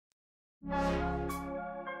Hi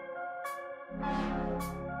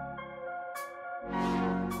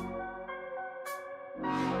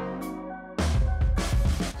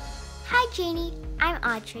Janie, I'm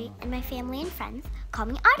Audrey, and my family and friends call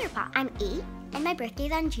me Otterpop. I'm 8, and my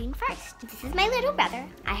birthday's on June 1st. This is my little brother.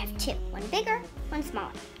 I have 2, one bigger, one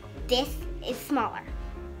smaller. This is smaller.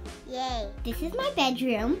 Yay. This is my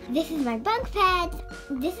bedroom. This is my bunk bed.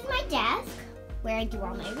 This is my desk, where I do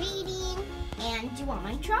all my reading and do all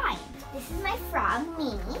my drawing. This is my frog,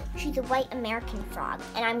 Mimi. She's a white American frog,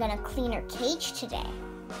 and I'm gonna clean her cage today.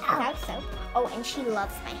 Without soap. Oh, and she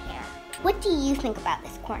loves my hair. What do you think about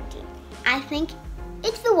this quarantine? I think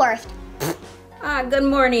it's the worst. Good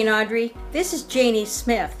morning, Audrey. This is Janie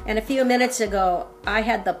Smith, and a few minutes ago, I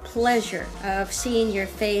had the pleasure of seeing your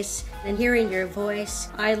face and hearing your voice.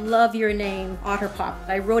 I love your name, Otterpop.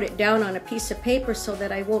 I wrote it down on a piece of paper so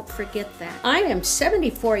that I won't forget that. I am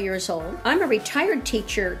 74 years old. I'm a retired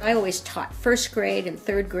teacher. I always taught 1st grade and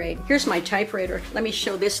 3rd grade. Here's my typewriter. Let me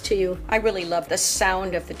show this to you. I really love the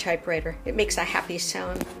sound of the typewriter. It makes a happy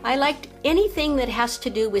sound. I liked anything that has to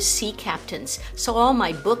do with sea captains, so all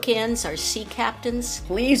my bookends are sea captains.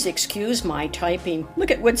 Please excuse my typing.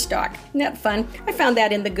 Look at Woodstock. Isn't that fun? I found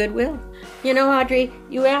that in the Goodwill. You know, Audrey,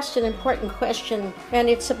 you asked an important question, and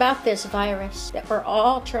it's about this virus that we're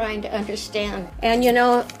all trying to understand. And you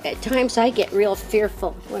know, at times I get real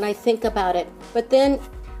fearful when I think about it. But then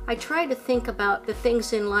I try to think about the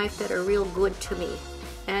things in life that are real good to me.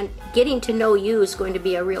 And getting to know you is going to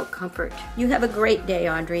be a real comfort. You have a great day,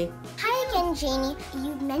 Audrey. Hi again, Janie.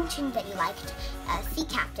 You mentioned that you liked sea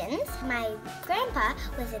captains. My grandpa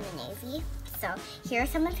was in the Navy, so here are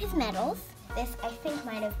some of his medals. This, I think,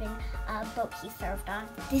 might have been a boat he served on.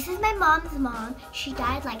 This is my mom's mom. She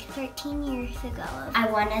died like 13 years ago.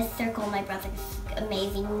 I want to circle my brother's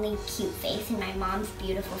amazingly cute face, and my mom's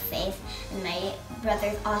beautiful face, and my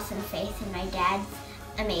brother's awesome face, and my dad's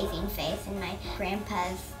amazing face, and my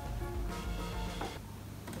grandpa's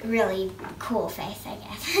really cool face, I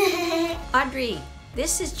guess. Audrey,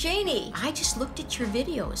 this is Janie. I just looked at your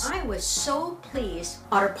videos. I was so pleased,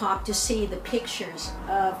 Otterpop, to see the pictures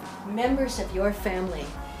of members of your family.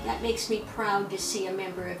 That makes me proud to see a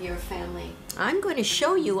member of your family. I'm going to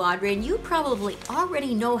show you, Audrey, and you probably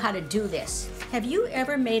already know how to do this. Have you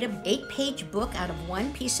ever made an 8-page book out of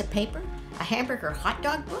one piece of paper? A hamburger hot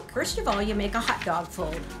dog book? First of all, you make a hot dog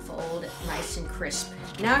fold. Fold it nice and crisp.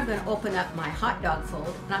 Now I'm going to open up my hot dog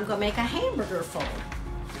fold, and I'm going to make a hamburger fold.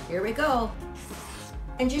 Here we go.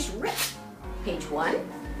 And just rip. Page 1,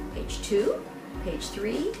 page 2, page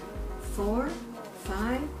 3, 4,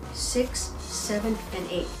 5, 6, 7,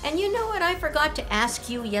 and 8. And you know what I forgot to ask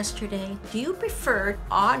you yesterday? Do you prefer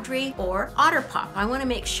Audrey or Otterpop? I want to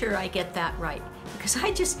make sure I get that right, because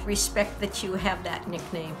I just respect that you have that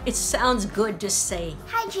nickname. It sounds good to say.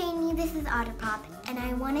 Hi Janie, this is Otterpop, and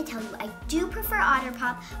I want to tell you I do prefer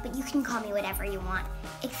Otterpop, but you can call me whatever you want,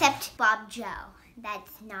 except Bob Joe.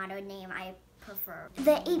 That's not a name I prefer.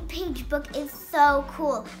 The 8-page book is so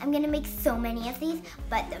cool. I'm gonna make so many of these,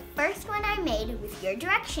 but the first one I made with your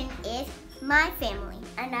direction is my family.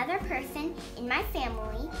 Another person in my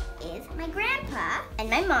family is my grandpa and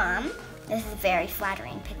my mom. This is a very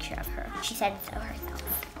flattering picture of her. She said so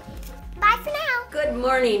herself. Bye for now. Good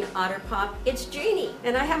morning, Otterpop. It's Janie,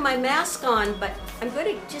 and I have my mask on, but I'm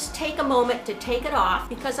going to just take a moment to take it off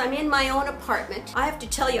because I'm in my own apartment. I have to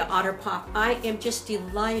tell you, Otterpop, I am just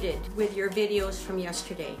delighted with your videos from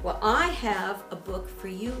yesterday. Well, I have a book for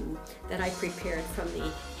you that I prepared from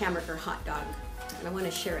the hamburger hot dog, and I want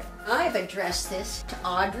to share it. I've addressed this to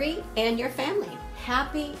Audrey and your family.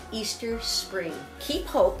 Happy Easter spring. Keep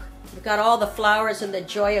hope. We've got all the flowers and the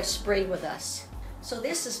joy of spring with us. So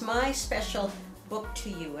this is my special book to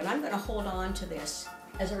you, and I'm going to hold on to this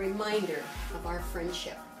as a reminder of our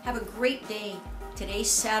friendship. Have a great day. Today's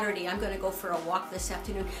Saturday. I'm going to go for a walk this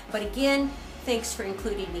afternoon. But again, thanks for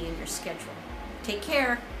including me in your schedule. Take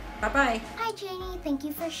care. Bye-bye. Hi Janie, thank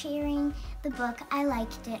you for sharing the book. I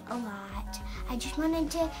liked it a lot. I just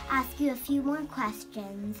wanted to ask you a few more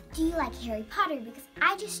questions. Do you like Harry Potter? Because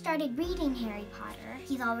I just started reading Harry Potter.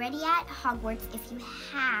 He's already at Hogwarts if you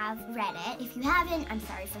have read it. If you haven't, I'm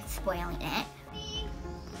sorry for spoiling it.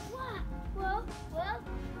 Whoa, whoa.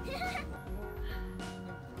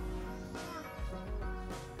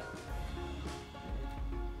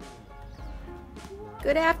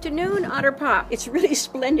 Good afternoon, Otterpop. It's really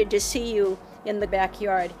splendid to see you in the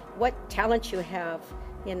backyard. What talent you have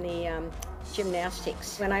in the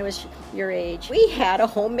gymnastics. When I was your age, we had a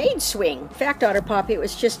homemade swing. In fact, Otterpop, it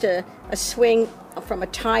was just a swing from a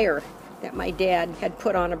tire that my dad had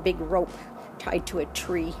put on a big rope tied to a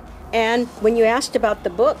tree. And when you asked about the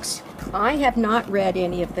books, I have not read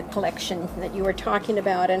any of the collection that you were talking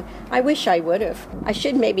about, and I wish I would have. I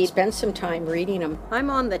should maybe spend some time reading them. I'm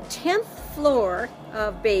on the 10th floor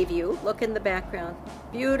of Bayview. Look in the background.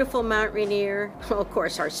 Beautiful Mount Rainier. Of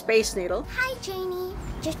course, our Space Needle. Hi, Janie.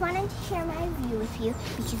 Just wanted to share my view with you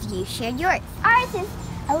because you shared yours. Ours is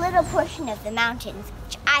a little portion of the mountains,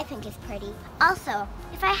 which I think is pretty. Also,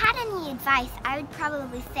 if I had any advice, I would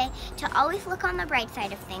probably say to always look on the bright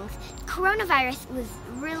side of things. Coronavirus was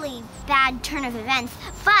really bad turn of events,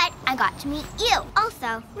 but I got to meet you.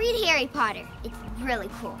 Also, read Harry Potter. It's really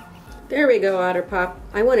cool. There we go, Otterpop.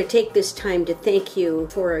 I want to take this time to thank you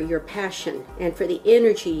for your passion and for the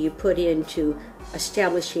energy you put into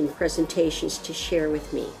establishing presentations to share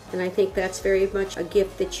with me. And I think that's very much a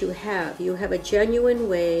gift that you have. You have a genuine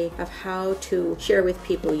way of how to share with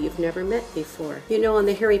people you've never met before. You know, on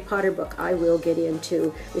the Harry Potter book, I will get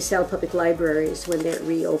into the Seattle Public Libraries when they're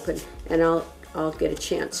reopened, and I'll get a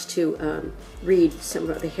chance to read some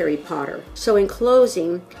of the Harry Potter. So in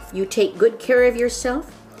closing, you take good care of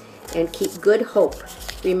yourself and keep good hope.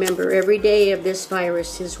 Remember, every day of this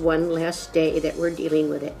virus is one last day that we're dealing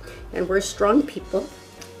with it. And we're strong people,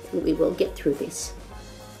 and we will get through this.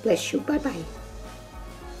 Bless you. Bye-bye.